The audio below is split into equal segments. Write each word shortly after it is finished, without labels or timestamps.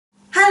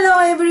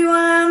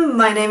everyone,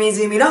 my name is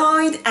Yumi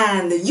Lloyd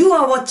and you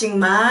are watching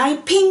my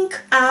Pink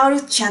Owl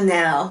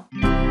channel.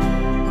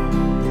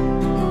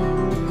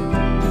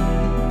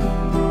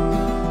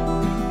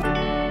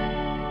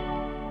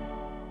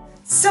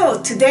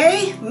 So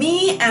today,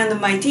 me and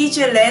my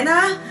teacher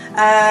Lena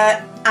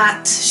are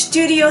at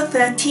Studio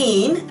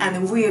 13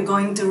 and we are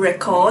going to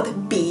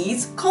record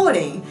Bees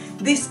Calling.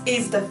 This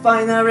is the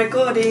final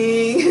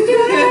recording.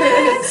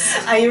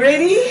 Yes. Are you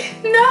ready?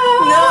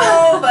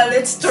 No, but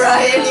let's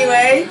try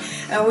anyway.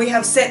 We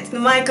have set the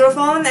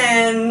microphone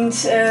and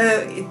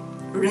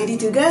ready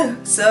to go.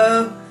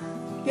 So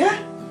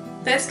yeah,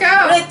 let's go.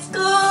 Let's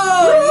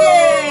go!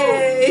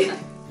 Yay!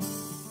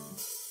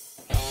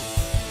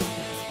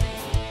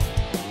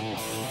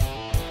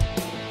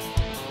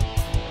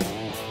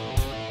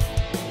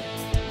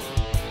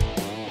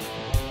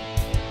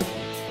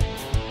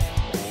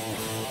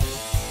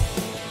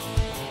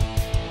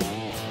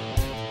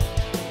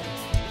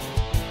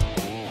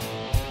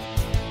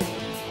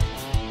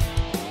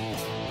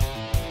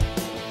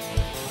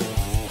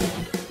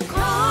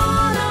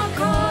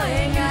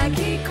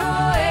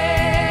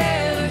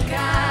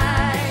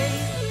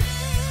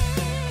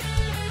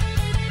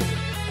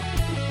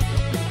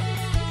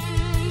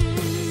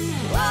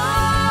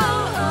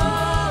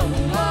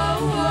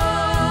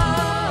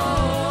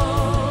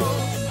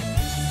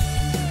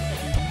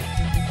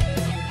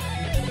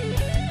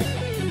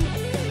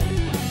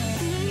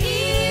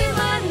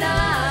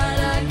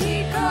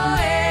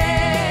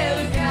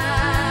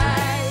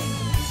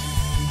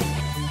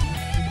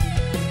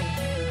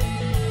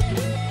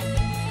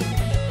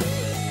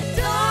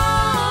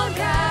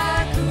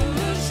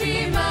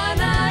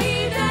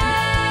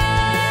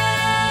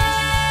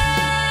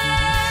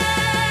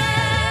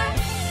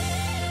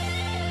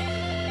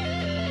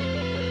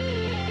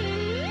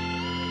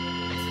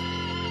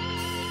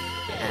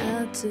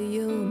あっとい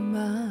う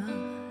間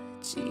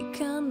時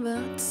間は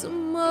積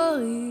も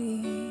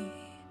り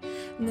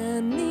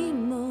何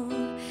も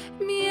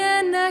見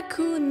えな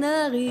く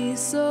なり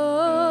そう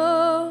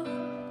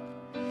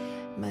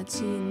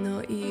街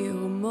の色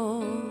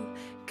も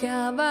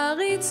変わ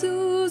り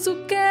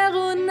続け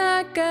る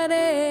中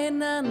で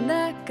なん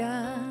だ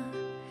か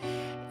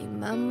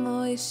今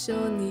も一緒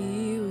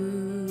にいる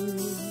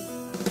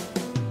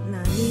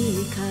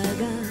何か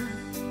が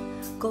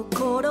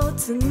心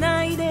つ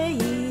ないで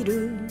い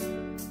る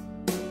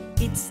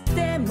いつ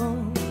で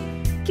も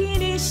気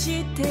に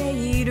して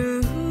い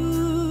る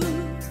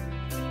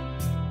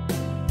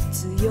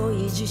強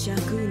い磁石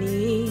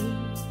に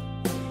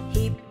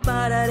引っ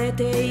張られ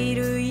てい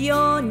る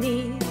よう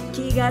に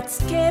気が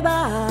つけ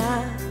ば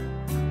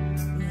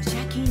無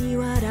邪気に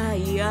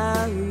笑い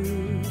合う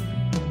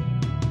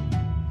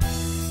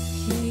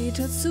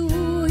一つ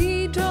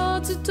一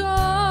つと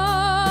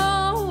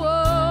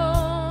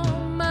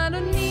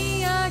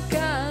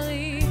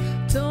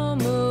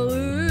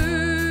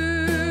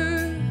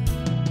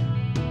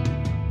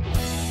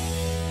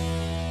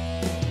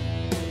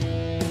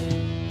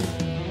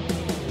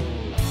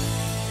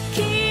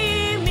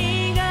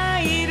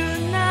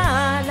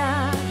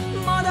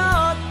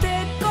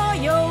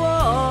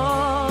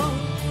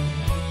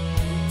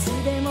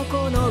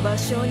場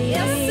所に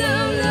Yes,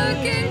 I'm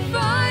looking for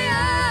you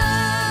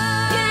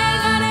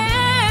汚れ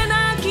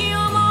なき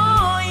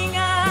想い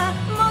が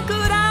僕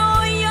ら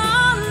を呼ん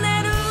で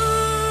る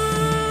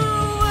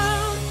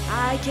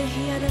I can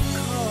hear the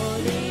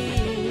calling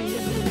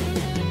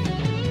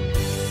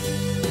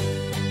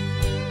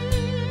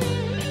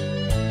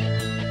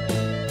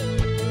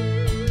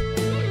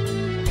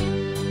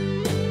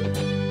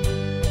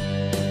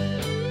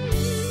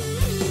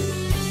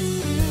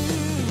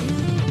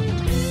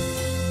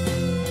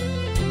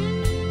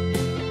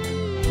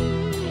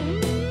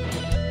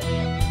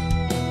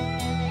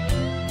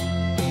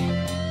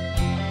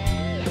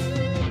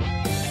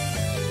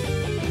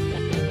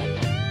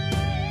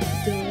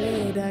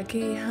だ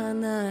け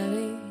離れ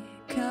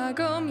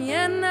顔見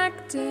えな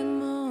くて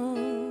も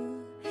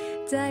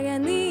互い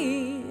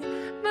に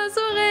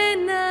忘れ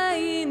な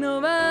い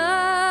の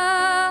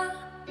は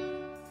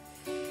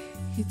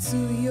必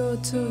要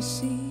と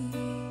し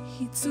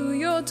必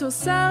要と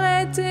さ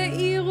れて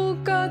いるこ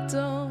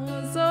と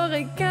そ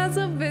れが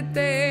全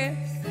て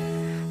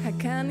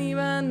他に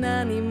は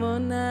何も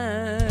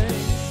な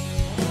い